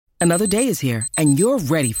Another day is here, and you're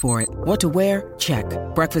ready for it. What to wear? Check.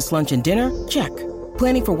 Breakfast, lunch, and dinner? Check.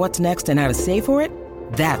 Planning for what's next and how to save for it?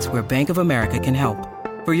 That's where Bank of America can help.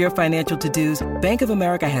 For your financial to-dos, Bank of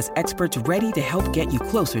America has experts ready to help get you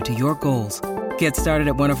closer to your goals. Get started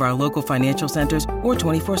at one of our local financial centers or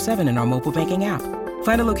 24/7 in our mobile banking app.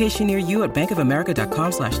 Find a location near you at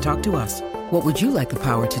bankofamerica.com/talktous. What would you like the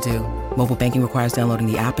power to do? Mobile banking requires downloading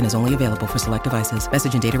the app and is only available for select devices.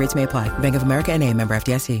 Message and data rates may apply. Bank of America N.A., member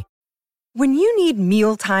FDIC. When you need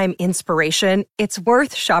mealtime inspiration, it's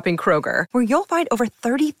worth shopping Kroger, where you'll find over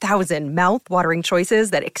 30,000 mouth-watering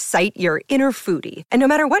choices that excite your inner foodie. And no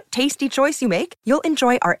matter what tasty choice you make, you'll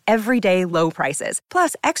enjoy our everyday low prices,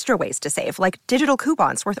 plus extra ways to save, like digital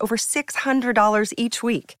coupons worth over $600 each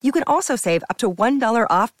week. You can also save up to $1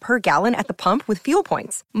 off per gallon at the pump with fuel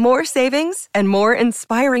points. More savings and more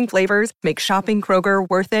inspiring flavors make shopping Kroger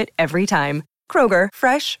worth it every time. Kroger,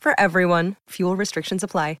 fresh for everyone. Fuel restrictions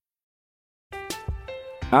apply.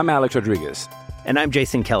 I'm Alex Rodriguez. And I'm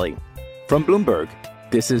Jason Kelly. From Bloomberg,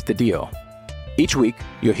 this is The Deal. Each week,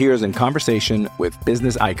 you'll hear us in conversation with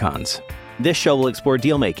business icons. This show will explore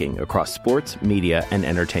deal-making across sports, media, and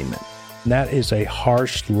entertainment. That is a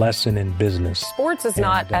harsh lesson in business. Sports is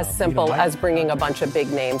not as simple as bringing a bunch of big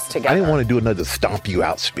names together. I didn't want to do another stomp you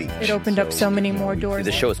out speech. It opened up so many more doors.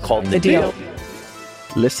 The show is called The Deal.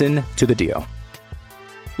 Listen to The Deal.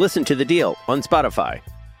 Listen to The Deal on Spotify.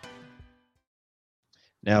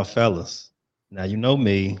 Now, fellas, now you know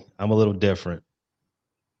me, I'm a little different.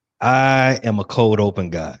 I am a cold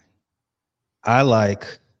open guy. I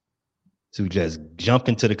like to just jump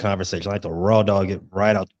into the conversation. I like to raw dog it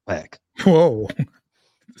right out the pack. Whoa.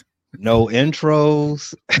 No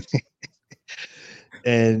intros.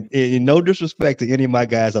 And no disrespect to any of my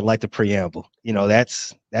guys that like to preamble. You know,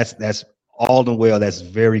 that's all and well. That's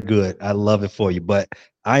very good. I love it for you. But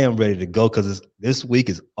I am ready to go because this week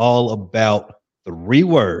is all about 3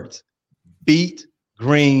 words: beat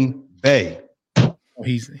Green Bay.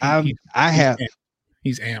 He's amped.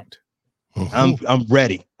 I'm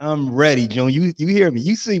ready. I'm ready, Joan. You hear me?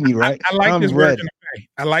 You see me, right? I like this version of pay.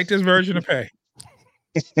 I like this version of pay.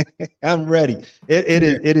 I'm ready. It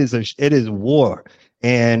is war,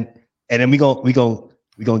 and then we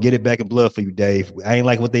gonna get it back in blood for you, Dave. I ain't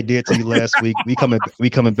like what they did to you last week. We coming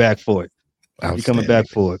back for it. We coming back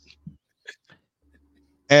for it.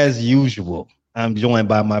 As usual, I'm joined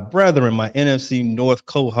by my brethren, my NFC North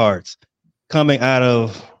cohorts, coming out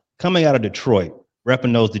of Detroit,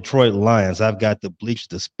 repping those Detroit Lions. I've got the Bleach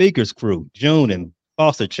the Speakers crew, June and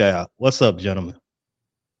Foster Child. What's up, gentlemen?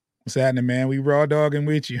 What's happening, man? We raw dogging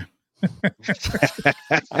with you.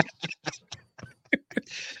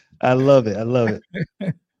 I love it.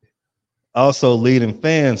 Also leading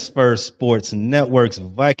Fans First Sports Network's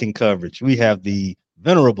Viking coverage. We have the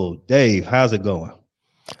venerable Dave. How's it going?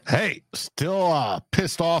 Hey, still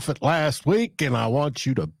pissed off at last week, and I want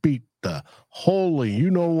you to beat the holy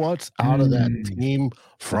you-know-what's out of that team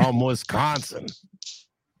from Wisconsin.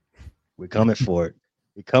 We're coming for it.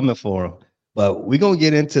 We're coming for them. But we're going to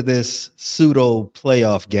get into this pseudo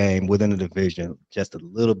playoff game within the division just a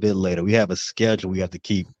little bit later. We have a schedule we have to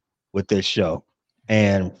keep with this show.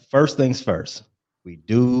 And first things first, we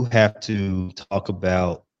do have to talk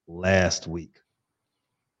about last week.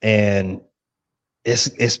 And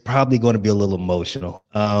it's probably going to be a little emotional.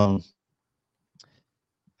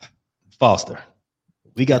 Foster,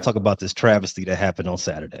 we got to talk about this travesty that happened on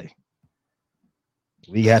Saturday.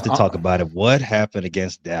 We have to talk about it. What happened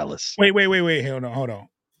against Dallas? Wait. Hold on.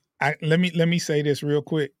 Let me say this real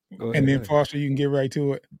quick, and then Foster, you can get right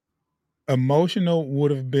to it. Emotional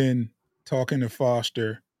would have been talking to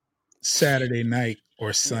Foster Saturday night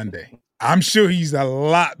or Sunday. I'm sure he's a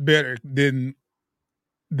lot better than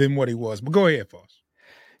what he was. But go ahead, Foster.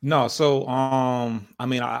 No, so I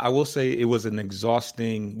mean, I will say it was an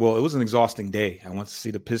exhausting day. I went to see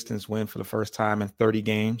the Pistons win for the first time in 30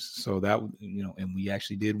 games. So that, and we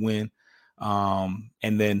actually did win. And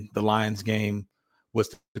then the Lions game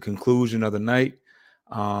was the conclusion of the night.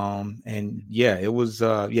 And yeah, it was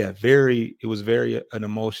very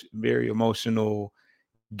emotional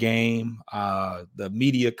game. The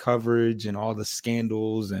media coverage and all the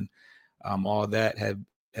scandals and all that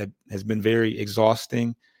has been very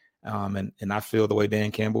exhausting. And I feel the way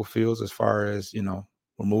Dan Campbell feels as far as, we're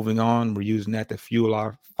moving on. We're using that to fuel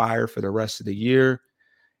our fire for the rest of the year.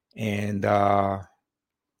 And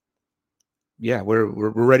we're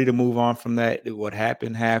ready to move on from that. What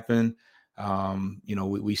happened.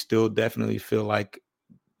 We still definitely feel like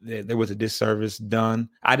there was a disservice done.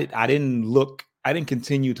 I didn't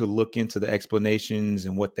continue to look into the explanations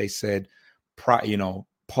and what they said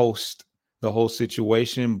post the whole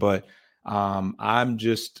situation, but I'm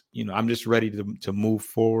just ready to move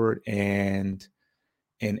forward and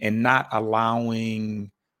not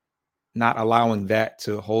allowing that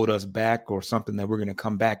to hold us back, or something that we're going to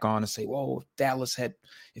come back on and say, whoa,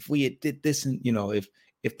 if we had did this, and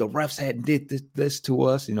if the refs hadn't did this to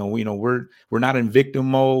us, we're not in victim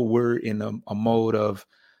mode. We're in a mode of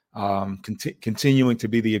continuing to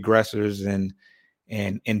be the aggressors and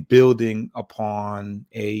building upon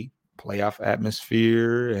a playoff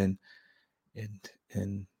atmosphere and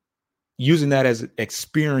using that as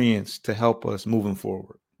experience to help us moving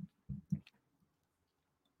forward.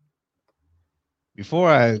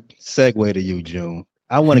 Before I segue to you, June,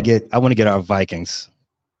 I want to get our Vikings.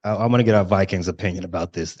 I want to get our Vikings opinion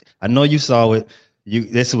about this. I know you saw it.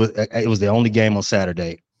 It was the only game on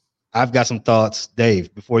Saturday. I've got some thoughts,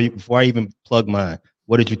 Dave. Before I even plug mine,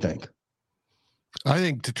 what did you think? I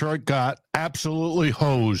think Detroit got absolutely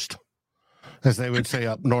hosed, as they would say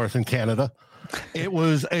up north in Canada. It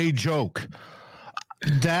was a joke.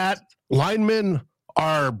 That linemen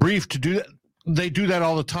are briefed to do that. They do that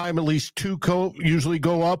all the time. At least two usually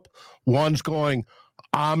go up. One's going,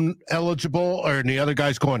 I'm eligible, and the other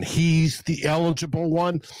guy's going, he's the eligible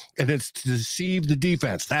one, and it's to deceive the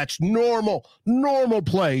defense. That's normal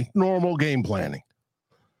play, normal game planning.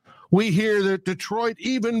 We hear that Detroit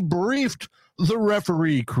even briefed the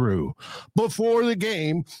referee crew before the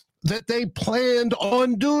game that they planned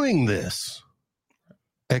on doing this,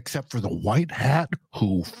 except for the white hat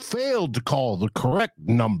who failed to call the correct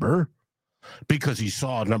number because he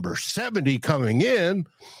saw number 70 coming in,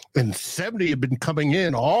 and 70 had been coming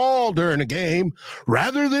in all during the game,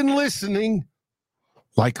 rather than listening,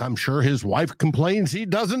 like I'm sure his wife complains he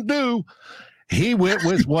doesn't do. He went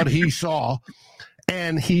with what he saw,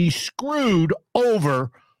 and he screwed over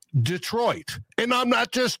Detroit. And I'm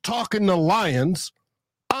not just talking the Lions.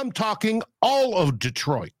 I'm talking all of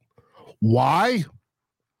Detroit. Why?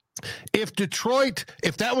 If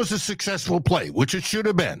that was a successful play, which it should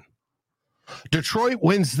have been, Detroit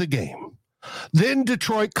wins the game. Then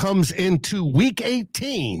Detroit comes into week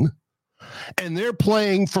 18, and they're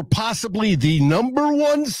playing for possibly the number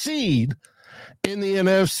 1 seed in the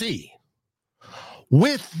NFC.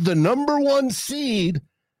 With the number 1 seed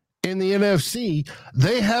in the NFC,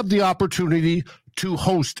 they have the opportunity to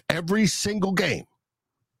host every single game.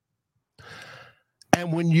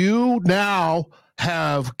 And when you now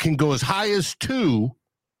can go as high as 2,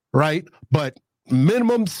 right, but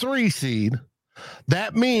minimum 3 seed,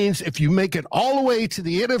 that means if you make it all the way to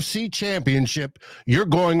the NFC Championship, you're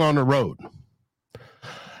going on the road.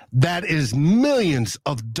 That is millions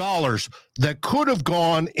of dollars that could have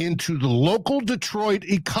gone into the local Detroit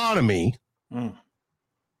economy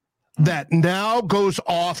that now goes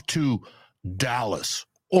off to Dallas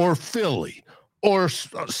or Philly or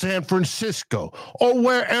San Francisco or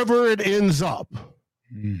wherever it ends up.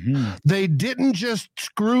 Mm-hmm. They didn't just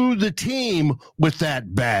screw the team with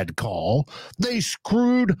that bad call. They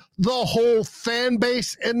screwed the whole fan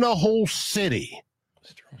base and the whole city.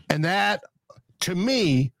 And that, to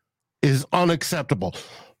me, is unacceptable.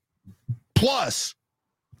 Plus,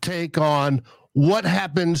 take on what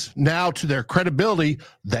happens now to their credibility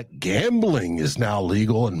that gambling is now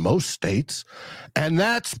legal in most states, and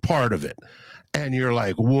that's part of it. And you're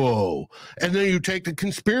like, whoa. And then you take the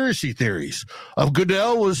conspiracy theories of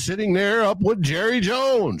Goodell was sitting there up with Jerry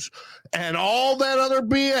Jones and all that other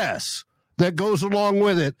BS that goes along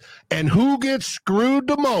with it. And who gets screwed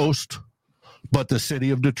the most but the city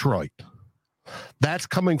of Detroit? That's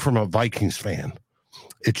coming from a Vikings fan.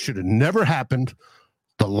 It should have never happened.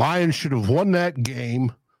 The Lions should have won that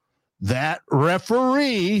game. That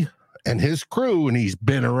referee and his crew, and he's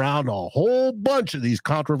been around a whole bunch of these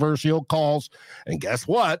controversial calls, and guess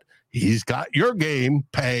what? He's got your game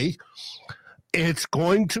pay. It's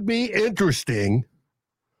going to be interesting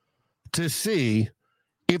to see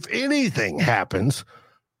if anything happens,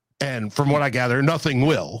 and from what I gather, nothing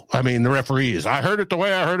will. I mean, the referee is, I heard it the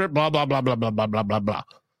way I heard it, blah, blah, blah, blah, blah, blah, blah, blah, blah,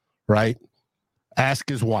 right? Ask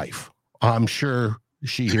his wife. I'm sure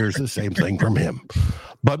she hears the same thing from him.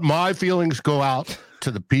 But my feelings go out to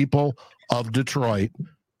the people of Detroit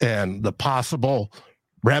and the possible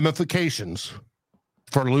ramifications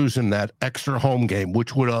for losing that extra home game,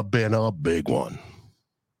 which would have been a big one.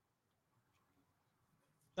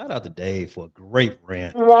 Shout out to Dave for a great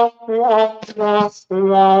rant.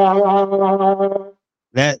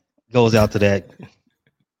 That goes out to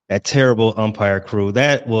that terrible umpire crew.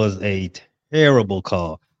 That was a terrible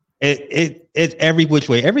call. It every which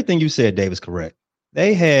way. Everything you said, Dave, is correct.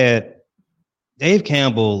 They had Dave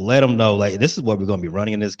Campbell let them know, like, this is what we're going to be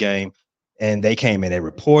running in this game. And they came in, they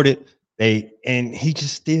reported, and he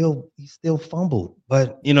still fumbled.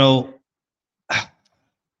 But,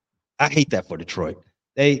 I hate that for Detroit.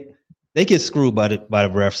 They get screwed by the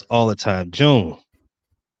refs all the time. June,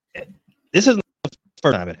 this is the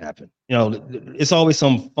first time it happened. You know, it's always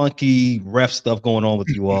some funky ref stuff going on with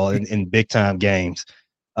you all in big time games.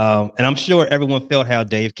 And I'm sure everyone felt how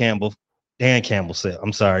Dan Campbell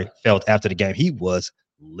felt after the game. He was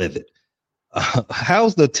livid.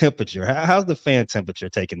 How's the temperature? How's the fan temperature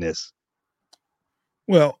taking this?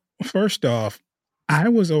 Well, first off, I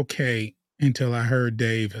was okay until I heard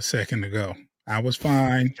Dave a second ago. I was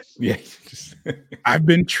fine. Yeah. I've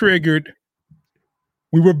been triggered.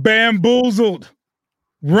 We were bamboozled,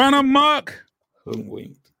 run amok,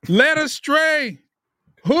 hoodwinked, led astray,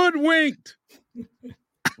 hoodwinked.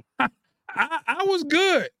 I was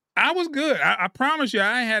good. I was good. I promise you,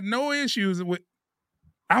 I had no issues with.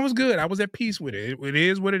 I was good. I was at peace with it. It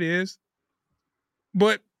is what it is.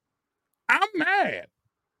 But I'm mad.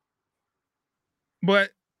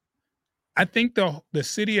 But I think the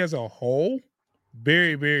city as a whole,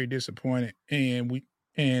 very, very disappointed.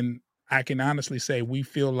 And I can honestly say we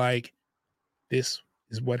feel like this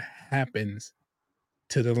is what happens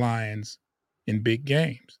to the Lions in big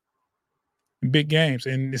games.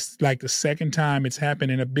 And it's like the second time it's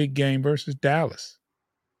happened in a big game versus Dallas.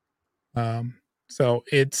 So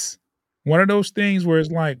it's one of those things where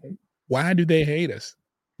it's like, why do they hate us?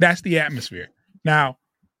 That's the atmosphere. Now,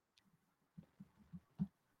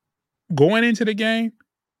 going into the game,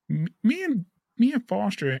 me and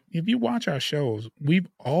Foster, if you watch our shows, we've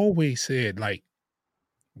always said, like,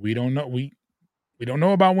 we don't know. We don't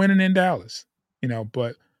know about winning in Dallas, you know,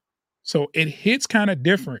 but so it hits kind of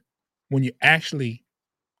different when you actually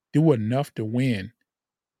do enough to win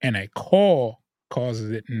and a call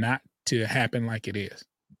causes it not to happen like it is.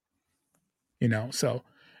 You know, so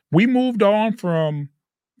we moved on from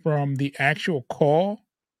the actual call.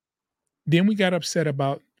 Then we got upset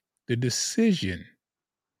about the decision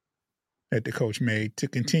that the coach made to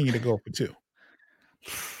continue to go for two.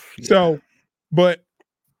 Yeah. So, but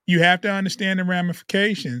you have to understand the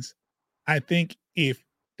ramifications. I think if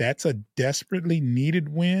that's a desperately needed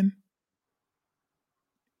win,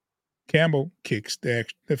 Campbell kicks the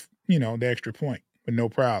extra point with no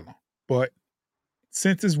problem. But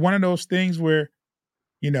since it's one of those things where,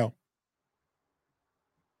 you know,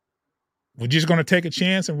 we're just going to take a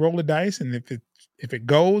chance and roll the dice, and if it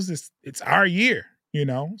goes, it's our year, you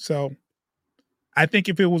know. So I think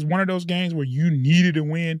if it was one of those games where you needed to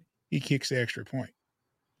win, he kicks the extra point.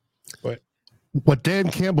 But what Dan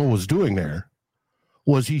Campbell was doing there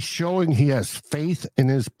was he's showing he has faith in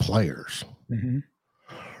his players. Mm-hmm.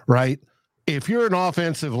 Right? If you're an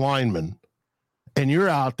offensive lineman and you're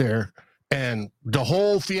out there and the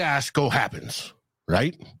whole fiasco happens,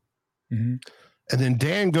 right? Mm-hmm. And then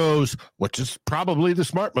Dan goes, which is probably the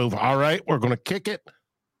smart move. All right, we're going to kick it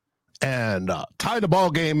and tie the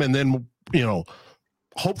ball game, and then, you know,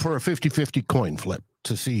 hope for a 50-50 coin flip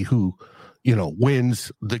to see who, you know,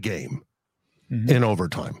 wins the game in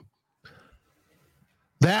overtime.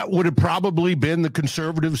 That would have probably been the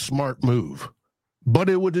conservative smart move, but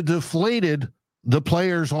it would have deflated the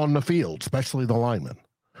players on the field, especially the linemen,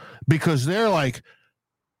 because they're like,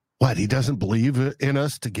 what, he doesn't believe in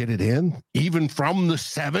us to get it in, even from the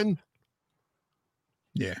 7?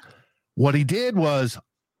 Yeah. What he did was,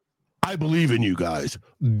 I believe in you guys.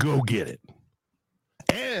 Go get it.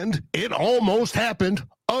 And it almost happened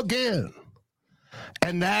again.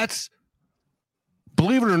 And that's,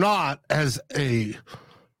 believe it or not, as a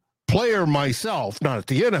player myself, not at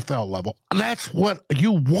the NFL level, that's what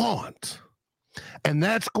you want. And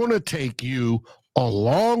that's going to take you a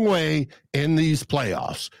long way in these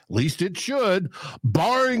playoffs. At least it should,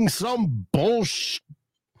 barring some bullshit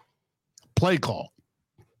play call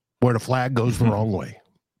where the flag goes the wrong way.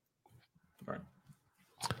 Right.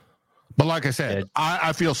 But like I said,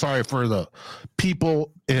 I feel sorry for the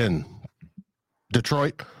people in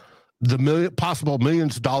Detroit. The possible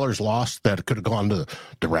millions of dollars lost that could have gone to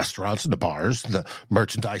the restaurants and the bars, the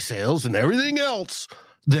merchandise sales, and everything else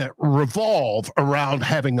that revolve around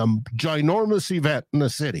having a ginormous event in the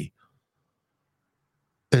city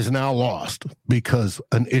is now lost because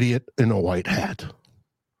an idiot in a white hat.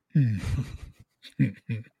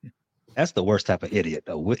 That's the worst type of idiot,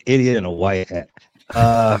 though. Idiot in a white hat.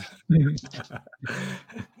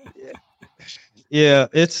 Yeah,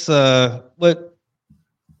 it's but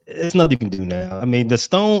it's nothing you can do now. I mean, the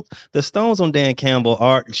stones on Dan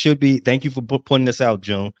Campbell should be. Thank you for pointing this out,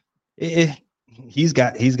 June. He's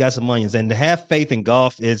got some onions, and to have faith in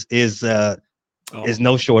Goff is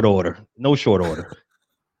no short order. No short order.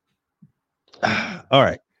 All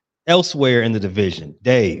right. Elsewhere in the division,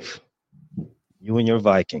 Dave, you and your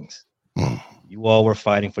Vikings, you all were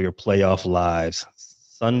fighting for your playoff lives.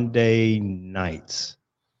 Sunday night,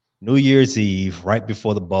 New Year's Eve, right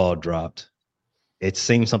before the ball dropped. It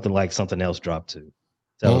seemed something like something else dropped too.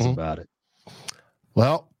 Tell us about it.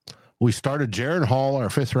 Well, we started Jaron Hall, our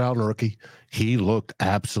 5th round rookie. He looked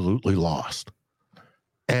absolutely lost.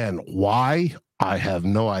 And why? I have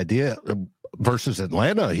no idea. Versus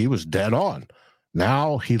Atlanta, he was dead on.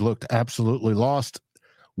 Now he looked absolutely lost.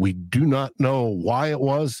 We do not know why it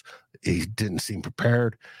was. He didn't seem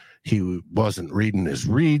prepared. He wasn't reading his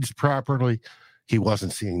reads properly. He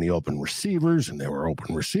wasn't seeing the open receivers, and there were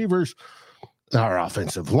open receivers. Our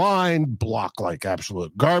offensive line blocked like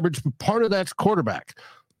absolute garbage. But part of that's quarterback.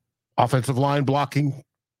 Offensive line blocking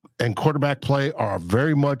and quarterback play are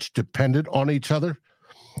very much dependent on each other.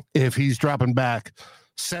 If he's dropping back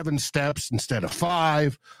 7 steps instead of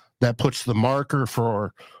 5, that puts the marker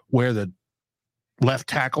for where the left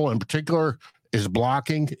tackle in particular is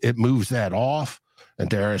blocking. It moves that off. And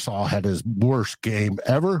Darius Hall had his worst game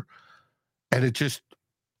ever. And it just,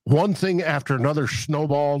 one thing after another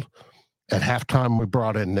snowballed. At halftime, we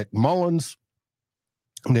brought in Nick Mullins.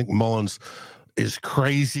 Nick Mullins is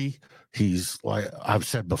crazy. He's, like I've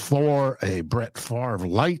said before, a Brett Favre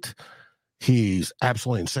light. He's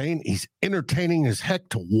absolutely insane. He's entertaining as heck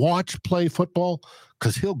to watch play football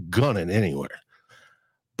because he'll gun it anywhere.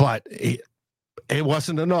 But it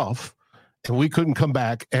wasn't enough, and we couldn't come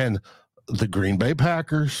back. And the Green Bay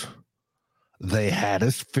Packers, they had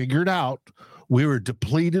us figured out. We were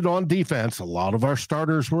depleted on defense. A lot of our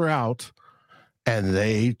starters were out, and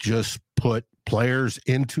they just put players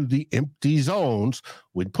into the empty zones.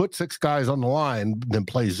 We'd put 6 guys on the line, then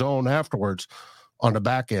play zone afterwards on the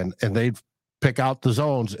back end, and they'd pick out the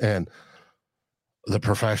zones. And the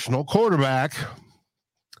professional quarterback,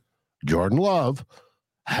 Jordan Love,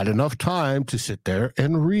 had enough time to sit there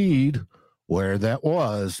and read where that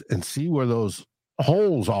was and see where those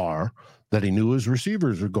holes are that he knew his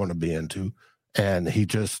receivers were going to be into. And he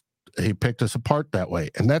picked us apart that way.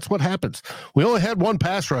 And that's what happens. We only had 1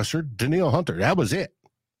 pass rusher, Danielle Hunter. That was it.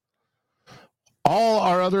 All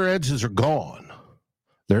our other edges are gone.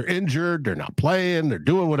 They're injured. They're not playing. They're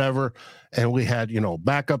doing whatever. And we had,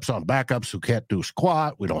 backups on backups who can't do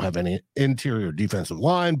squat. We don't have any interior defensive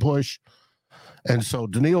line push. And so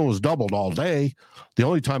Danielle was doubled all day. The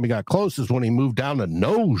only time he got close is when he moved down to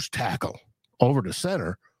nose tackle over to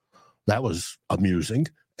center. That was amusing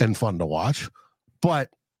and fun to watch. But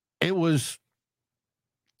it was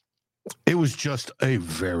just a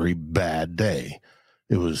very bad day.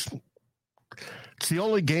 It's the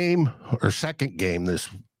only game or second game this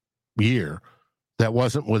year that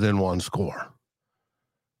wasn't within 1 score.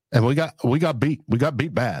 And we got beat. We got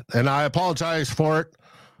beat bad. And I apologize for it.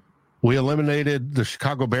 We eliminated the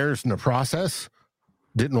Chicago Bears in the process.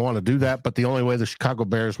 Didn't want to do that, but the only way the Chicago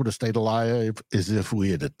Bears would have stayed alive is if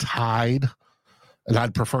we had tied. And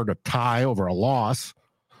I'd prefer to tie over a loss.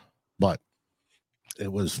 But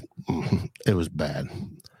it was bad.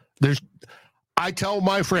 I tell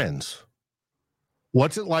my friends,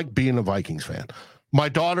 what's it like being a Vikings fan? My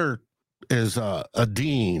daughter is a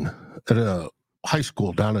dean at a high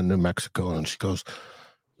school down in New Mexico, and she goes,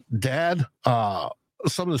 Dad,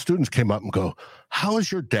 some of the students came up and go, how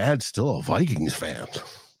is your dad still a Vikings fan?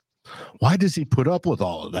 Why does he put up with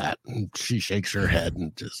all of that? And she shakes her head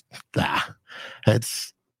and just,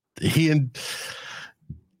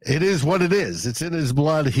 it is what it is. It's in his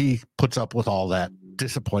blood. He puts up with all that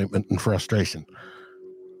disappointment and frustration.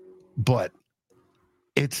 But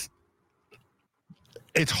it's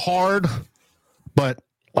hard. But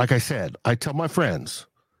like I said, I tell my friends,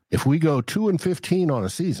 if we go 2-15 on a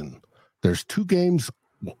season, there's 2 games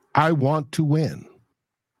I want to win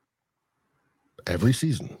every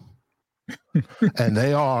season. And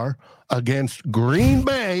they are against Green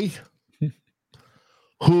Bay,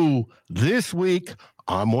 who this week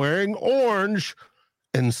I'm wearing orange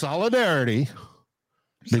in solidarity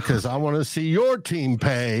because I want to see your team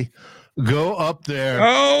go up there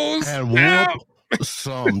and whoop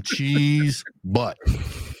some cheese butt.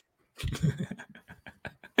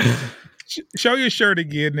 Show your shirt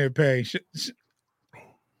again there, Pay.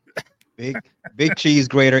 Big cheese,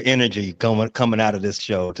 greater energy coming out of this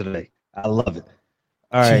show today. I love it.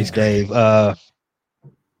 All right, Dave.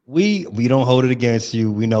 We don't hold it against you.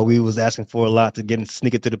 We know we was asking for a lot to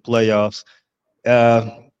sneak into the playoffs.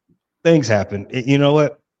 Things happen. You know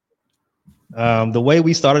what? The way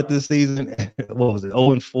we started this season, what was it?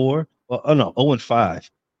 0-4? Well, no, 0-5.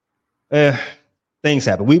 Things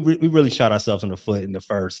happen. We really shot ourselves in the foot in the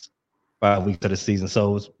first 5 weeks of the season,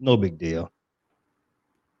 so it's no big deal.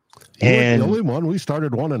 And the only one we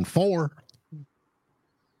started 1-4.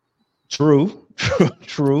 True.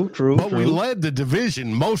 But we led the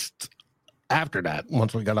division most after that,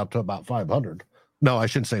 once we got up to about 500. No, I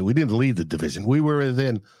shouldn't say we didn't lead the division. We were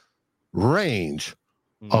within range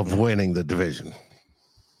of winning the division.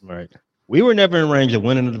 Right. We were never in range of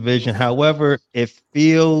winning the division. However, it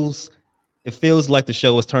feels like the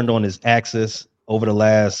show was turned on its axis over the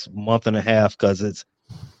last month and a half, because it's,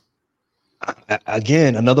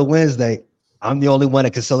 again, another Wednesday. I'm the only one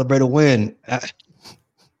that can celebrate a win.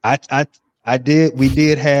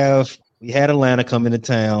 We had Atlanta come into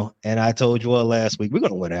town, and I told you all last week, we're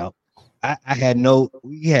going to win out.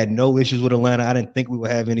 We had no issues with Atlanta. I didn't think we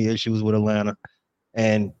would have any issues with Atlanta,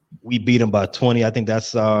 and we beat them by 20. I think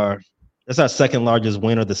that's our second largest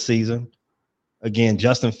win of the season. Again,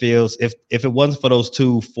 Justin Fields, if it wasn't for those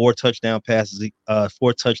 2 4-touchdown passes,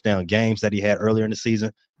 4-touchdown games that he had earlier in the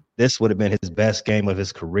season, this would have been his best game of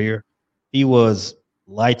his career. He was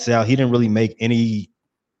lights out. He didn't really make any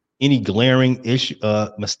glaring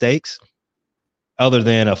mistakes other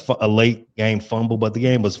than a late game fumble, but the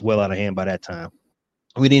game was well out of hand by that time.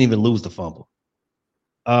 We didn't even lose the fumble.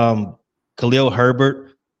 Khalil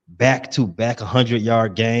Herbert, back-to-back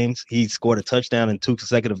 100-yard games. He scored a touchdown in 2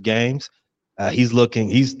 consecutive games. He's looking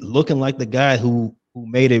like the guy who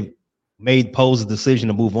made Poe's decision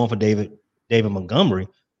to move on for David Montgomery.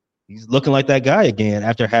 He's looking like that guy again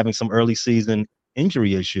after having some early season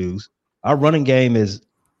injury issues. Our running game is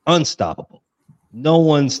unstoppable. No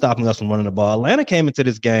one's stopping us from running the ball. Atlanta came into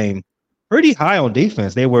this game pretty high on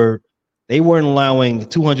defense. They weren't allowing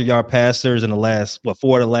 200-yard passers in the last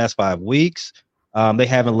 4 of the last 5 weeks. They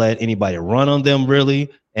haven't let anybody run on them really,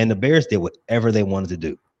 and the Bears did whatever they wanted to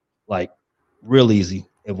do, like real easy.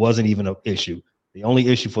 It wasn't even an issue. The only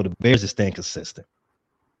issue for the Bears is staying consistent.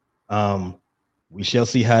 We shall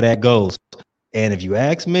see how that goes. And if you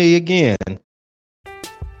ask me again,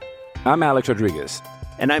 I'm Alex Rodriguez.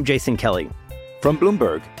 And I'm Jason Kelly. From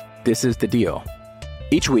Bloomberg, this is The Deal.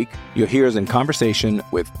 Each week, you'll hear us in conversation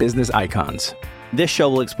with business icons. This show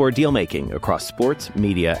will explore deal-making across sports,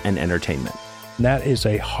 media, and entertainment. That is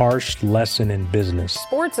a harsh lesson in business.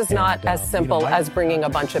 Sports is not as simple as bringing a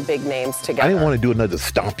bunch of big names together. I didn't want to do another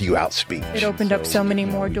stomp you out speech. It opened up so many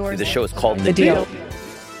more doors. The show is called The Deal.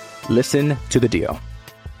 Listen to The Deal.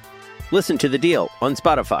 Listen to The Deal on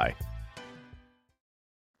Spotify.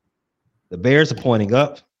 the Bears are pointing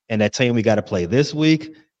up, and that team we got to play this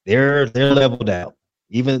week, they're leveled out.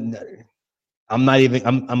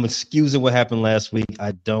 I'm excusing what happened last week.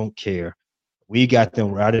 I don't care. We got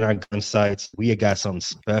them right in our gun sights. We got something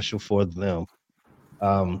special for them.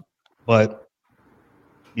 But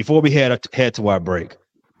before we head to our break,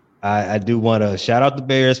 I do want to shout out the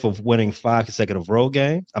Bears for winning 5 consecutive home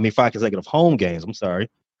games. I'm sorry.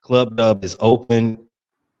 Club Dub is open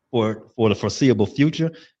for the foreseeable future.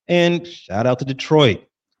 And shout out to Detroit.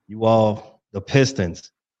 You all, the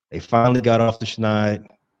Pistons, they finally got off the schneid,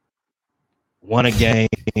 won a game.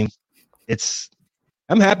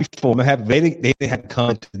 I'm happy for them. I'm happy they didn't have to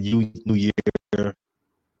come to the New Year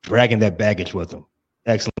dragging that baggage with them.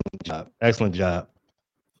 Excellent job.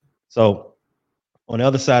 So on the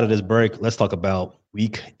other side of this break, let's talk about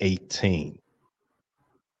Week 18.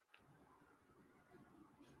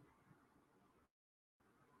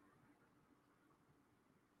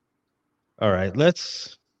 All right,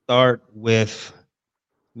 let's start with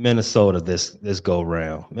Minnesota this go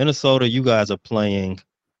round. Minnesota, you guys are playing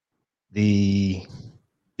the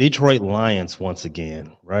Detroit Lions once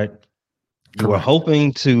again, right? You were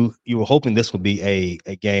hoping this would be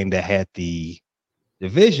a game that had the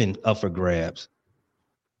division up for grabs.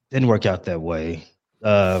 Didn't work out that way.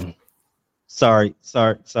 Sorry,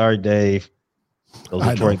 Dave. Those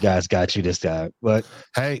Detroit guys got you this time. But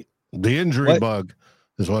hey, the injury bug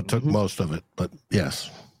is what took most of it. But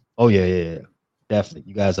yes. Oh yeah. Definitely.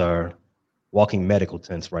 You guys are walking medical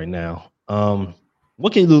tents right now.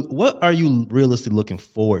 What are you realistically looking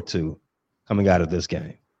forward to coming out of this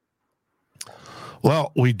game?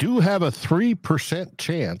 Well, we do have a 3%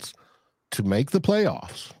 chance to make the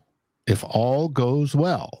playoffs if all goes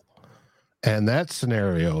well. And that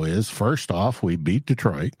scenario is, first off, we beat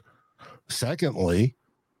Detroit. Secondly,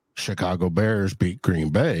 Chicago Bears beat Green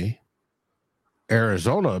Bay.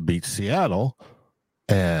 Arizona beats Seattle.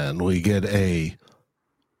 And we get a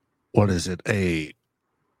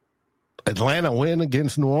Atlanta win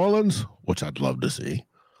against New Orleans, which I'd love to see,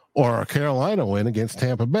 or a Carolina win against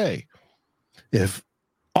Tampa Bay. If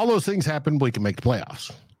all those things happen, we can make the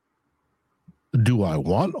playoffs. Do I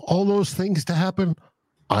want all those things to happen?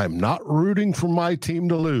 I'm not rooting for my team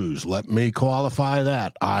to lose. Let me qualify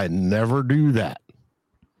that. I never do that.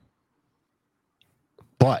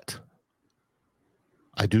 But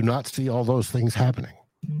I do not see all those things happening.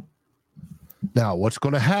 Now, what's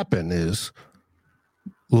going to happen is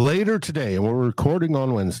Later today, and we're recording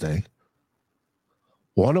on Wednesday,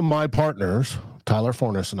 one of my partners, Tyler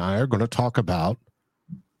Fornes, and I are going to talk about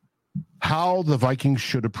how the Vikings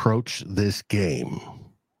should approach this game.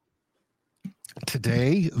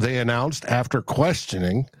 Today, they announced, after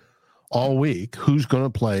questioning all week, who's going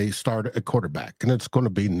to start at quarterback, and it's going to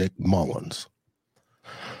be Nick Mullins.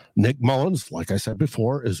 Nick Mullins, like I said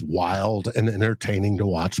before, is wild and entertaining to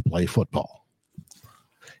watch play football.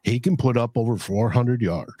 He can put up over 400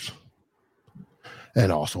 yards.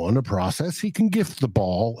 And also in the process, he can gift the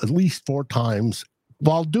ball at least 4 times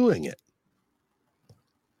while doing it.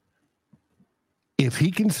 If he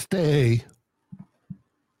can stay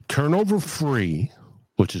turnover free,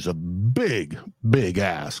 which is a big, big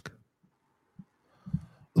ask,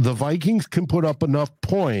 the Vikings can put up enough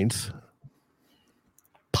points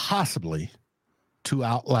possibly to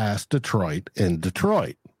outlast Detroit in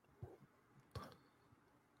Detroit.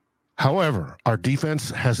 However, our defense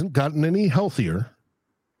hasn't gotten any healthier,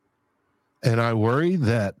 and I worry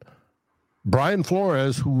that Brian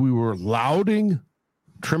Flores, who we were lauding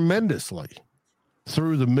tremendously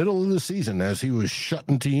through the middle of the season as he was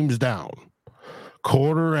shutting teams down,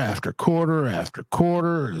 quarter after quarter after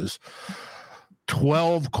quarter, is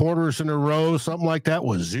 12 quarters in a row, something like that,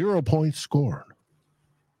 with 0 points scored.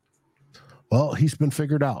 Well, he's been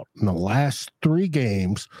figured out. In the last 3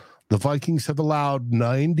 games, the Vikings have allowed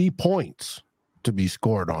 90 points to be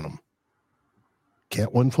scored on them.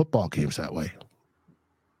 Can't win football games that way.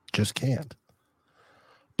 Just can't.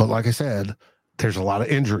 But like I said, there's a lot of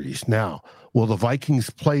injuries. Now, will the Vikings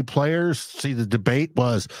play players? See, the debate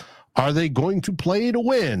was, are they going to play to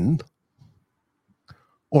win,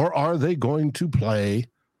 or are they going to play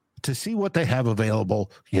to see what they have available,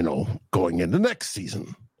 going into next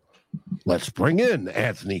season? Let's bring in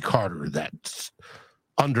Anthony Carter, that's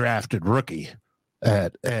undrafted rookie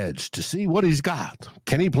at edge, to see what he's got.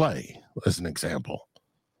 Can he play, as an example?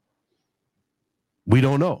 We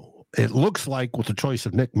don't know. It looks like with the choice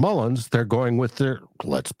of Nick Mullins, they're going with their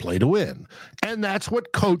let's play to win. And that's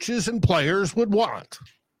what coaches and players would want.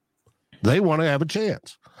 They want to have a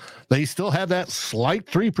chance. They still have that slight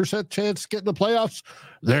 3% chance to get in the playoffs.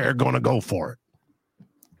 They're going to go for it.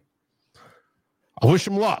 I wish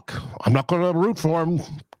them luck. I'm not going to root for them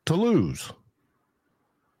to lose.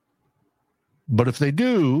 But if they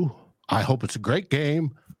do, I hope it's a great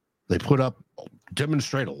game. They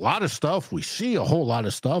demonstrate a lot of stuff. We see a whole lot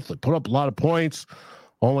of stuff. They put up a lot of points.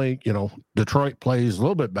 Only, Detroit plays a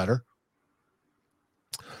little bit better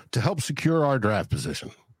to help secure our draft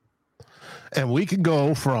position. And we can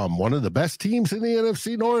go from one of the best teams in the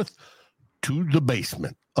NFC North to the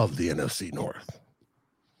basement of the NFC North.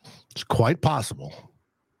 It's quite possible.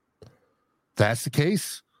 If that's the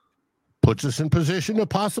case, puts us in position to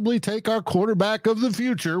possibly take our quarterback of the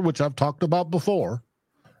future, which I've talked about before,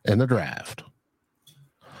 in the draft.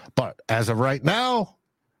 But as of right now,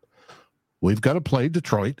 we've got to play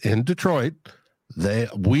Detroit in Detroit.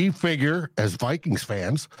 We figure, as Vikings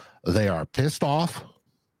fans, they are pissed off.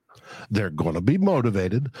 They're going to be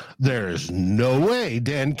motivated. There is no way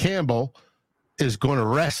Dan Campbell is going to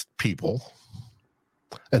rest people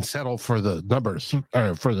and settle for the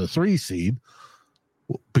for the 3 seed.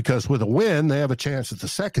 Because with a win, they have a chance at the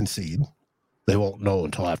 2nd seed. They won't know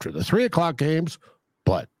until after the 3:00 games,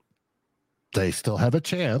 but they still have a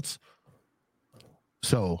chance.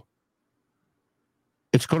 So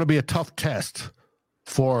it's going to be a tough test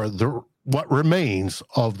for what remains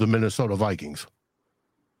of the Minnesota Vikings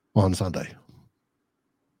on Sunday.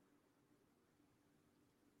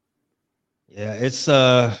 Yeah, it's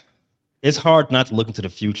hard not to look into the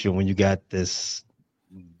future when you got this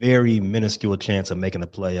very minuscule chance of making the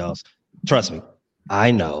playoffs. Trust me,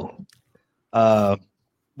 I know.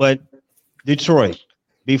 But Detroit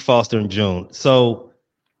beat Foster in June. So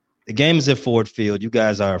the game is at Ford Field. You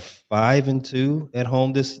guys are 5-2 at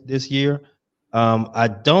home this year. I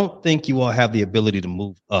don't think you all have the ability to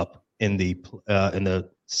move up in the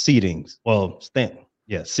seedings. Well, seeding,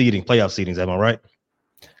 playoff seedings. Am I right?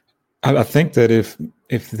 I think that if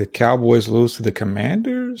the Cowboys lose to the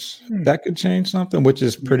Commanders, that could change something, which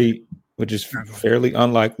is fairly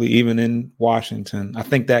unlikely, even in Washington. I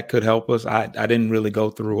think that could help us. I didn't really go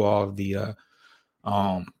through all of the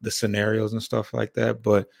scenarios and stuff like that,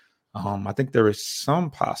 but I think there is some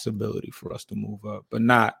possibility for us to move up, but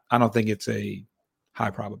I don't think it's a high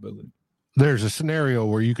probability. There's a scenario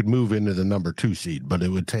where you could move into the number 2 seed, but it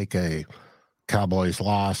would take a Cowboys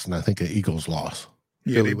loss and I think an Eagles loss.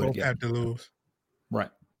 Yeah, they both have to lose. Right.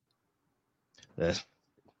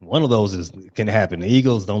 One of those can happen. The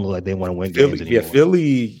Eagles don't look like they want to win games anymore. Yeah,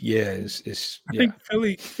 Philly. I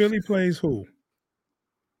think Philly plays who?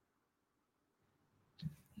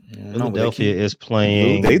 Philadelphia is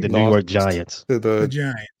playing the New York Giants. The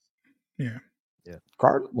Giants. Yeah.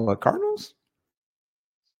 Cardinals?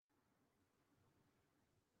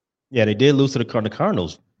 Yeah, they did lose to the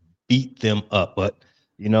Cardinals. Beat them up, but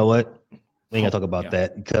you know what? We ain't gonna talk about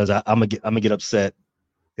that because I'm gonna get upset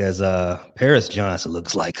because Paris Johnson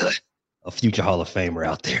looks like a future Hall of Famer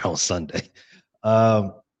out there on Sunday.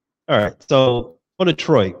 All right, so for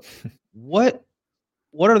Detroit, what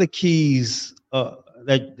are the keys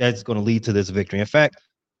that's going to lead to this victory? In fact,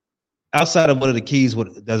 outside of what are the keys,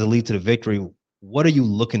 what does it lead to the victory? What are you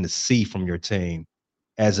looking to see from your team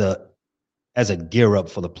as a gear up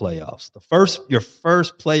for the playoffs? Your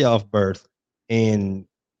first playoff berth in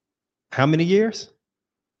how many years?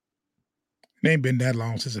 It ain't been that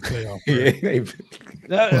long since a playoff.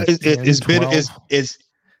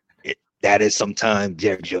 That is some time,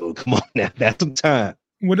 Jerry Joe. Come on now, that's some time.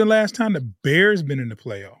 When the last time the Bears been in the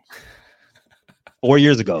playoffs? 4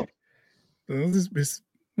 years ago. It's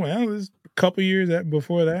a couple years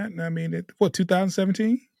before that. I mean,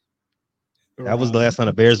 2017? That was the last time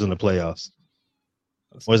the Bears were in the playoffs.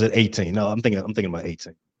 Or was it 18? No, I'm thinking about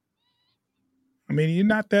 18. I mean, you're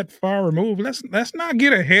not that far removed. Let's not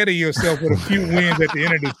get ahead of yourself with a few wins at the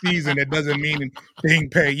end of the season. That doesn't mean being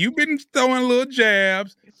paid. You've been throwing little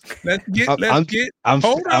jabs. Hold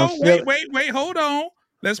on.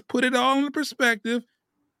 Let's put it all in perspective.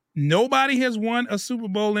 Nobody has won a Super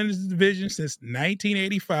Bowl in this division since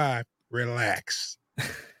 1985. Relax.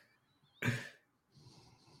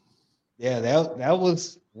 Yeah, that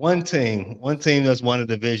was one team that's won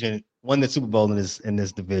the Super Bowl in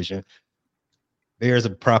this division. Bears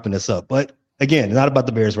are propping us up. But again, not about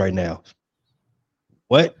the Bears right now.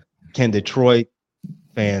 What can Detroit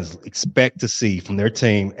fans expect to see from their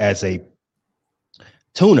team as a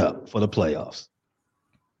tune-up for the playoffs?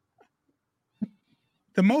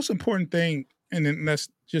 The most important thing, and then that's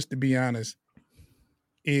just to be honest,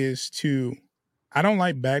 is I don't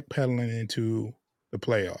like backpedaling into the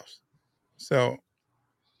playoffs. So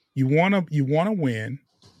you want to win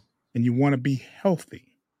and you want to be healthy.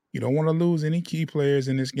 You don't want to lose any key players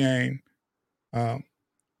in this game. I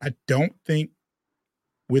don't think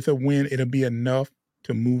with a win it'll be enough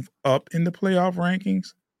to move up in the playoff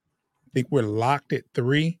rankings. I think we're locked at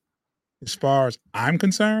 3 as far as I'm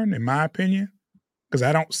concerned, in my opinion, because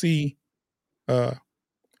I don't see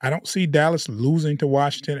Dallas losing to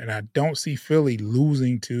Washington, and I don't see Philly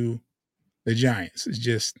losing to the Giants. It's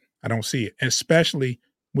just I don't see it, especially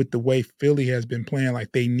with the way Philly has been playing.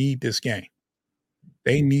 Like they need this game.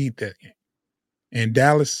 They need that game. And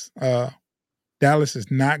Dallas is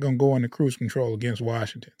not going to go into cruise control against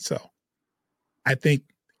Washington. So I think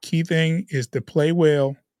the key thing is to play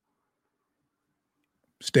well,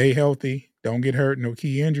 stay healthy, don't get hurt, no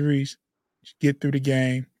key injuries, just get through the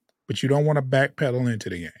game, but you don't want to backpedal into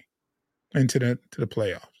the game, into the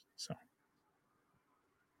playoffs. So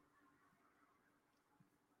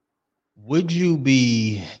would you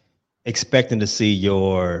be expecting to see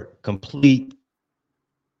your complete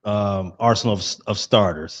arsenal of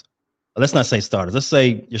starters? Let's not say starters. Let's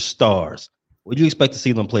say your stars. Would you expect to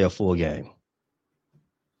see them play a full game?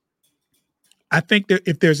 I think that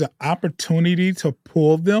if there's an opportunity to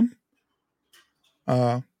pull them,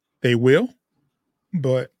 they will.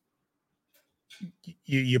 But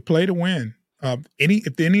you play to win.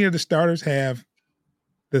 If any of the starters have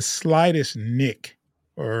the slightest nick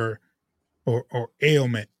or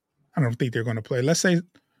ailment, I don't think they're going to play. Let's say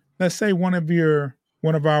one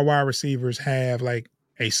of our wide receivers have like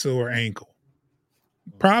a sore ankle.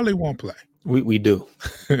 Probably won't play. We do.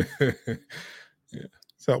 Yeah.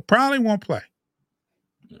 So probably won't play.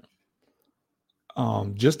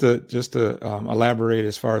 Just to elaborate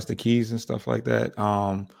as far as the keys and stuff like that.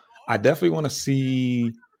 I definitely want to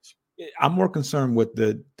see. I'm more concerned with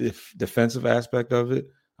the defensive aspect of it.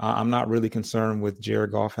 I'm not really concerned with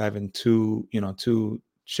Jared Goff having two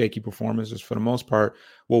shaky performances for the most part.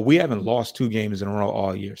 Well, we haven't lost 2 games in a row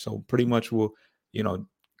all year, so pretty much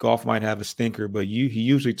Goff might have a stinker, but he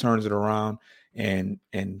usually turns it around and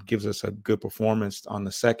gives us a good performance on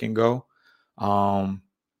the second go.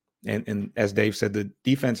 And as Dave said, the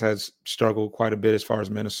defense has struggled quite a bit as far as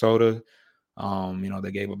Minnesota.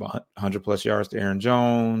 They gave about 100+ yards to Aaron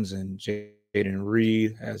Jones and Jaden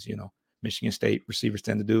Reed, as Michigan State receivers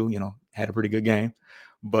tend to do. Had a pretty good game,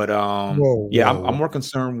 but I'm more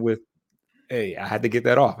concerned with. Hey, I had to get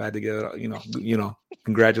that off. I had to get it.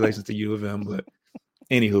 Congratulations to U of M, but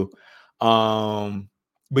anywho,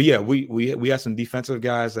 but yeah, we have some defensive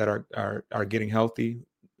guys that are getting healthy.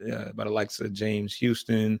 By the likes of James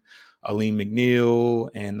Houston, Aleem McNeil,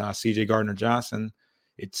 and C.J. Gardner-Johnson.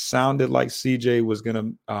 It sounded like CJ was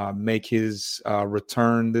going to make his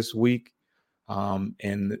return this week.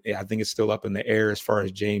 And I think it's still up in the air as far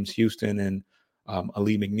as James Houston and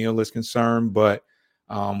Ali McNeil is concerned. But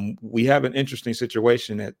we have an interesting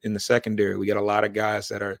situation in the secondary. We got a lot of guys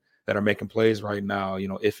that are making plays right now.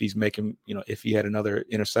 If he's making, if he had another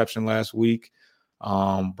interception last week,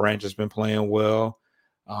 Branch has been playing well.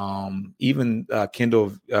 Even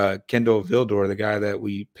Kendall Vildor, the guy that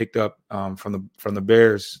we picked up from the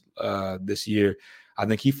Bears this year, I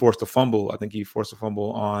think he forced a fumble. I think he forced a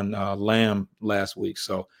fumble on Lamb last week.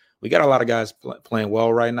 So we got a lot of guys playing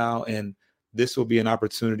well right now, and this will be an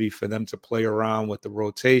opportunity for them to play around with the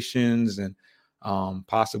rotations and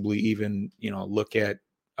possibly even look at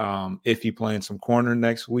if he playing some corner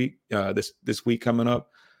next week, this week coming up.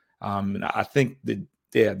 And I think the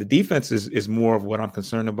defense is more of what I'm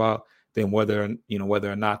concerned about than whether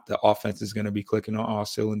or not the offense is going to be clicking on all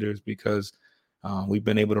cylinders, because we've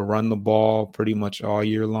been able to run the ball pretty much all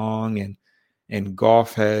year long, and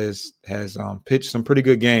Goff has pitched some pretty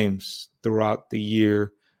good games throughout the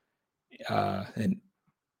year. I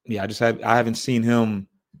haven't seen him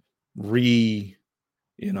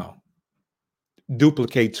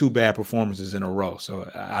duplicate two bad performances in a row.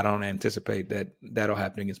 So I don't anticipate that'll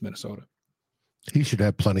happen against Minnesota. He should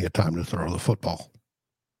have plenty of time to throw the football.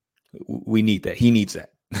 We need that. He needs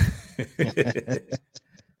that.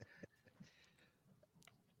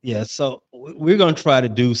 Yeah, so we're going to try to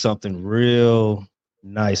do something real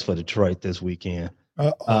nice for Detroit this weekend.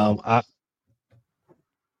 I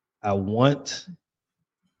want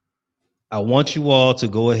you all to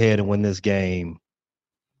go ahead and win this game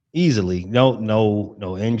easily.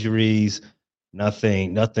 No injuries,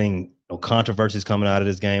 nothing, no controversies coming out of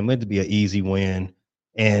this game. It'll be an easy win,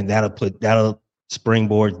 and that'll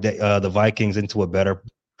springboard the Vikings into a better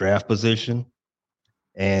draft position,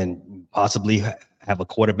 and possibly have a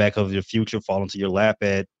quarterback of your future fall into your lap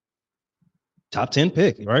at top 10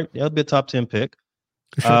 pick, right? That'll be a top 10 pick.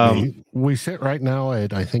 We sit right now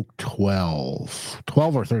at, I think, 12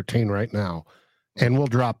 or 13 right now, and we'll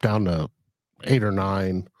drop down to 8 or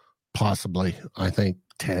 9, possibly, I think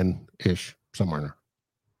 10-ish, somewhere there.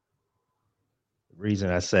 The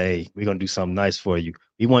reason I say we're going to do something nice for you,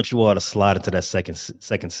 we want you all to slide into that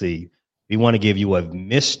second seed. We want to give you a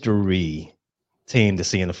mystery team to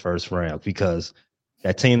see in the first round, because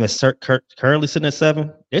that team that's currently sitting at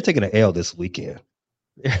 7, they're taking an L this weekend.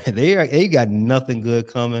 They got nothing good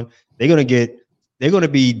coming. They're going to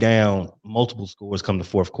be down multiple scores come the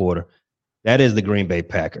fourth quarter. That is the Green Bay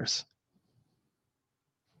Packers.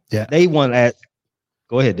 Yeah. They won at –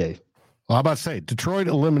 go ahead, Dave. Well, I'm about to say, Detroit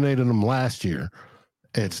eliminated them last year.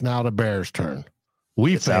 It's now the Bears' turn.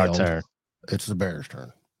 It's failed. Our turn. It's the Bears'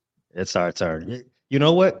 turn. It's our turn. You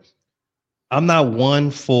know what? I'm not one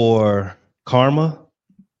for karma,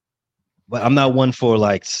 but I'm not one for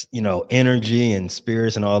energy and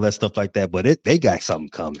spirits and all that stuff like that. But they got something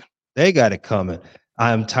coming. They got it coming.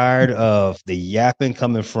 I'm tired of the yapping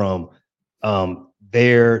coming from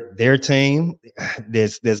their team.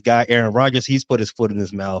 This guy Aaron Rodgers, he's put his foot in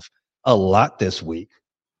his mouth a lot this week.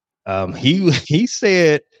 He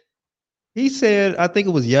said I think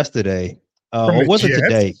it was yesterday, or was it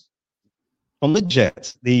today? From the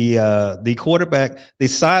Jets, the quarterback,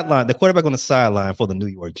 the quarterback on the sideline for the New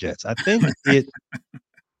York Jets. I think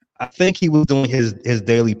he was doing his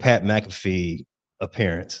daily Pat McAfee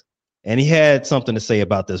appearance, and he had something to say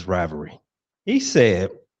about this rivalry. He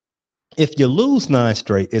said, "If you lose 9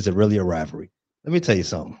 straight, is it really a rivalry?" Let me tell you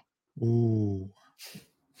something. Ooh.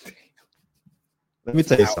 Let me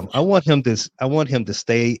tell you something. I want him to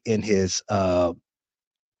stay in his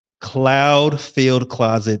cloud-filled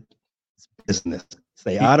closet business.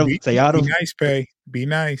 Stay out of. Be nice, Pay. Be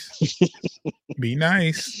nice. Be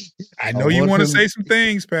nice. I know you want to say some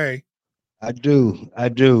things, Pay. I do want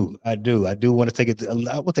to take it.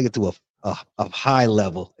 I will take it to a high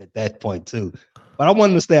level at that point too. But I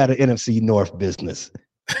want him to stay out of NFC North business.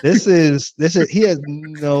 This is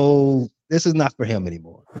not for him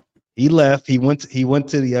anymore. He left. He went to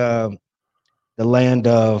the land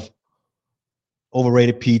of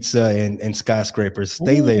overrated pizza and skyscrapers.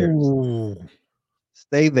 Stay there.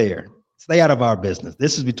 Stay there. Stay out of our business.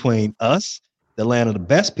 This is between us, the land of the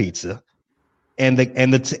best pizza, and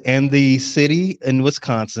the city in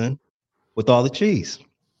Wisconsin with all the cheese.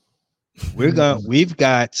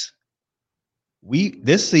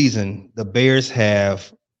 This season, the Bears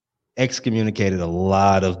have excommunicated a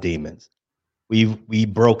lot of demons. We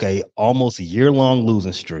broke a almost year-long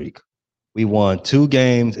losing streak. We won 2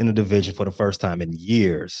 games in the division for the first time in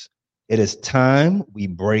years. It is time we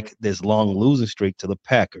break this long losing streak to the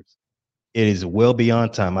Packers. It is well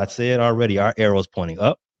beyond time. I said already, our arrow's pointing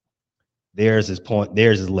up. Theirs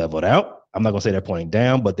is leveled out. I'm not going to say they're pointing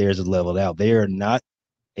down, but theirs is leveled out. They are not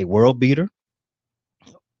a world beater.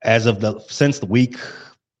 Since the week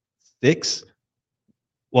 6,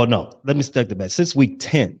 well, no, let me start the bet. Since week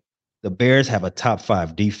 10, the Bears have a top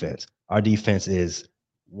 5 defense. Our defense is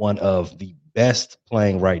one of the best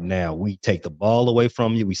playing right now. We take the ball away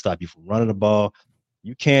from you. We stop you from running the ball.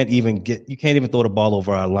 You can't even throw the ball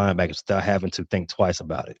over our linebackers without having to think twice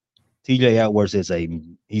about it. TJ Edwards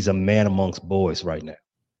he's a man amongst boys right now.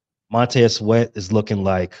 Montez Sweat is looking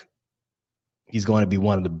like he's going to be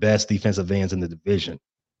one of the best defensive ends in the division.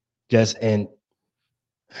 And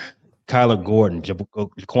Kyler Gordon,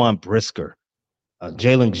 Jaquan Brisker,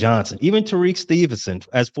 Jalen Johnson, even Tariq Stevenson.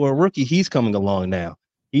 As for a rookie, he's coming along now.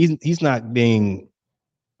 He's not being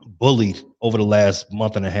bullied over the last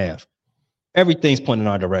month and a half. Everything's pointing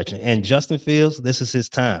in our direction. And Justin Fields, this is his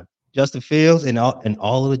time. Justin Fields and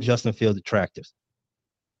all of the Justin Fields detractors.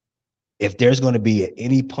 If there's going to be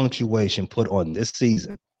any punctuation put on this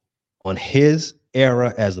season, on his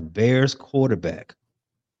era as a Bears quarterback,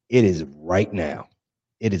 it is right now.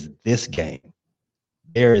 It is this game.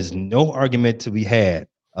 There is no argument to be had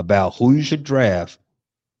about who you should draft,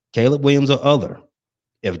 Caleb Williams or other,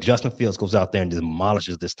 if Justin Fields goes out there and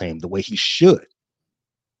demolishes this team the way he should.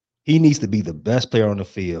 He needs to be the best player on the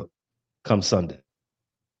field come Sunday.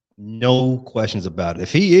 No questions about it.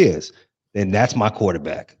 If he is, then that's my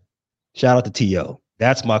quarterback. Shout out to T.O.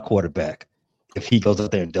 That's my quarterback if he goes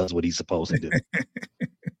out there and does what he's supposed to do.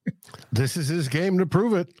 This is his game to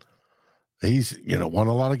prove it. He's, won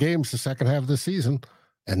a lot of games the second half of the season.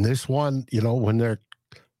 And this one, when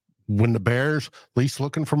the Bears, at least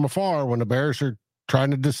looking from afar, when the Bears are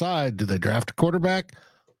trying to decide, do they draft a quarterback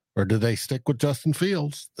or do they stick with Justin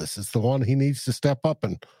Fields? This is the one he needs to step up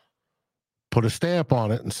and put a stamp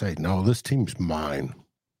on it and say, no, this team's mine.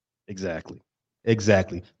 Exactly.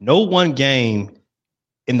 No one game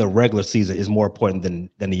in the regular season is more important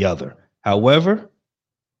than the other. However,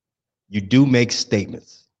 you do make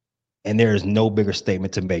statements, and there is no bigger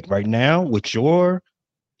statement to make right now with your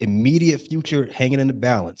immediate future hanging in the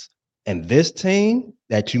balance. And this team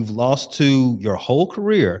that you've lost to your whole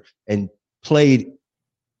career and played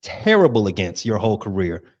terrible against your whole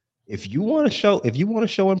career. If you want to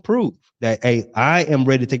show and prove that, hey, I am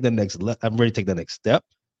ready to take the next step.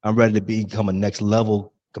 I'm ready to become a next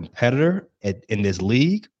level competitor in this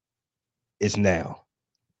league. It's now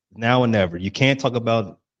and never. You can't talk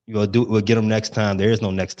about we'll get them next time. There is no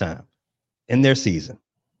next time in their season.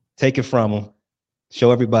 Take it from them.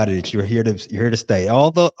 Show everybody that you're here to stay.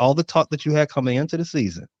 All the talk that you had coming into the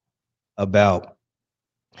season about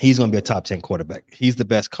he's going to be a top 10 quarterback. He's the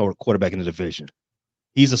best quarterback in the division.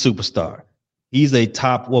 He's a superstar. He's a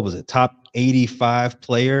top 85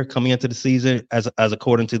 player coming into the season as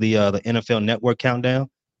according to the NFL Network countdown.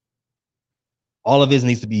 All of it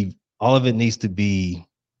needs to be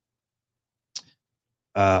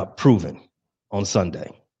proven on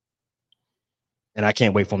Sunday. And I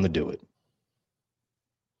can't wait for him to do it.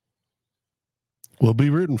 We'll be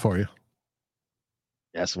rooting for you.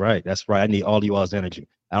 That's right. I need all you all's energy.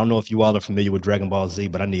 I don't know if you all are familiar with Dragon Ball Z,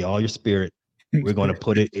 but I need all your spirit. We're going to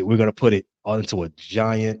put it all into a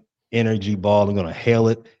giant energy ball. I'm going to hail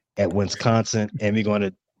it at Wisconsin, and we're going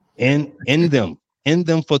to end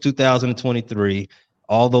them for 2023.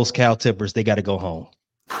 All those cow tippers, they got to go home.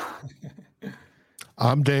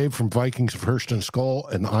 I'm Dave from Vikings of Hurst and Skull,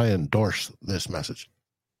 and I endorse this message.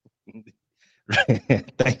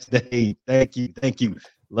 Thanks, Dave. Thank you.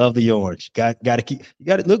 Love the orange. Got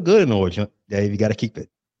to look good in orange, Dave. You got to keep it.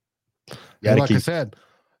 Like I said,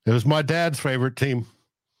 it was my dad's favorite team,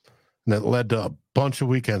 and it led to a bunch of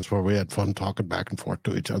weekends where we had fun talking back and forth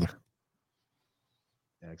to each other.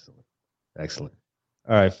 Excellent.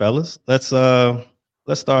 All right, fellas, let's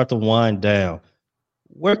start to wind down.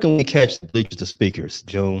 Where can we catch the Bleachers to Speakers,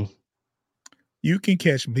 June? You can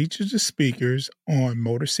catch Bleachers to Speakers on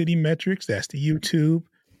Motor City Metrics. That's the YouTube.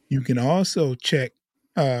 You can also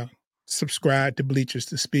subscribe to Bleachers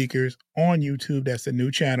to Speakers on YouTube. That's the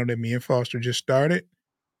new channel that me and Foster just started.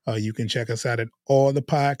 You can check us out at all the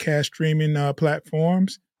podcast streaming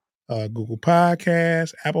platforms, Google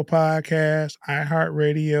Podcasts, Apple Podcasts,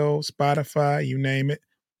 iHeartRadio, Spotify, you name it.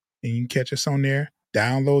 And you can catch us on there.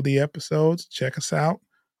 Download the episodes. Check us out.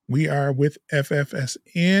 We are with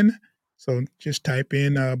FFSN. So just type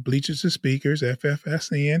in Bleachers to Speakers,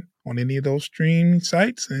 FFSN, on any of those streaming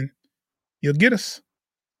sites, and you'll get us.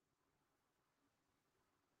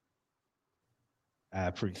 I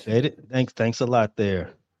appreciate it. Thanks a lot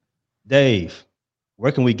there. Dave,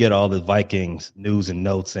 where can we get all the Vikings news and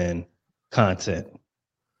notes and content?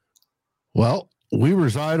 Well, we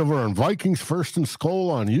reside over on Vikings First and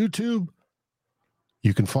Skol on YouTube.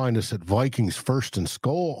 You can find us at Vikings First and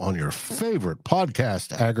Skol on your favorite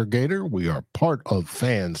podcast aggregator. We are part of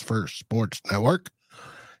Fans First Sports Network.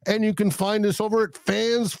 And you can find us over at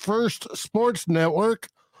Fans First Sports Network.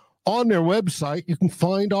 On their website, you can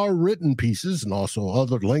find our written pieces and also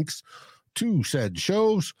other links to said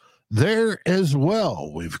shows there as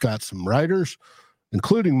well. We've got some writers,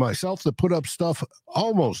 including myself, that put up stuff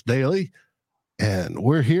almost daily. And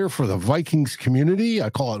we're here for the Vikings community. I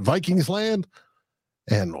call it Vikings land.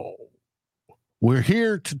 And we're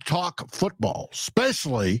here to talk football,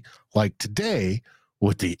 especially like today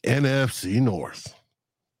with the NFC North.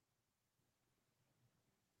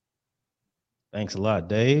 Thanks a lot,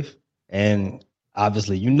 Dave. And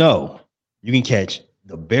obviously, you can catch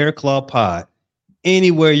the Bear Claw Pod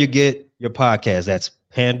anywhere you get your podcast. That's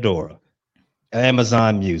Pandora,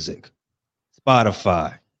 Amazon Music,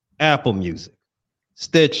 Spotify, Apple Music,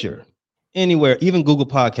 Stitcher, anywhere, even Google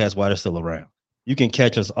Podcasts while they're still around. You can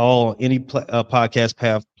catch us all on any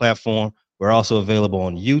podcast platform. We're also available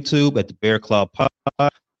on YouTube at the Bear Claw Pod.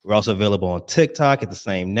 We're also available on TikTok at the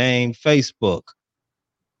same name, Facebook.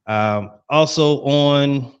 Also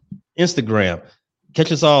on Instagram.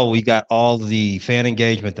 Catch us all. We got all the fan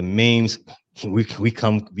engagement, the memes. We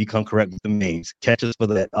come correct with the memes. Catch us for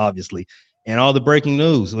that, obviously. And all the breaking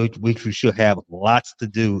news, which we should have lots to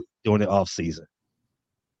do during the off season.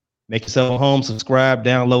 Make yourself at home, subscribe,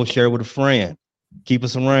 download, share with a friend. Keep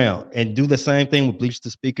us around. And do the same thing with Bleach the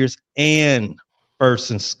Speakers and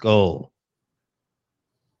First and Skol.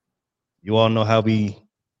 You all know how we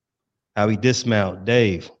dismount.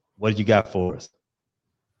 Dave, what did you got for us?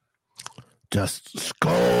 Just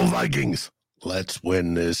Skol Vikings. Let's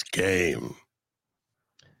win this game.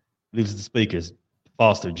 Bleach the Speakers.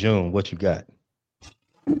 Foster, June, what you got?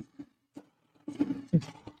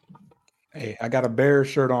 Hey, I got a Bears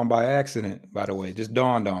shirt on by accident, by the way. Just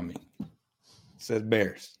dawned on me. It says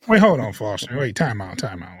Bears. Wait, hold on, Foster. Wait, time out.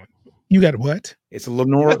 You got what? It's a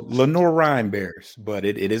Lenore Ryan Bears, but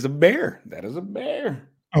it is a bear. That is a bear.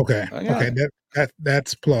 Okay. Okay.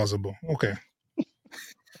 That's plausible. Okay.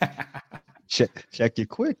 Check you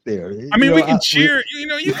quick there. I mean, we can cheer.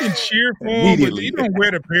 You can cheer for him, but you don't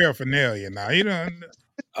wear the paraphernalia now. You don't.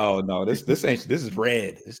 Oh no, this is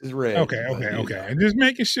red. This is red. Okay. Just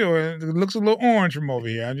making sure. It looks a little orange from over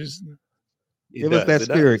here. Give us that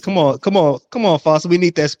spirit. Come on, Foster. We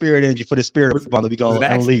need that spirit energy for the spirit football that we gonna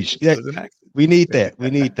unleash. Yeah, we need that.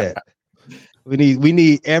 We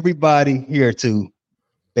need everybody here to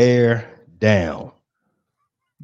bear down.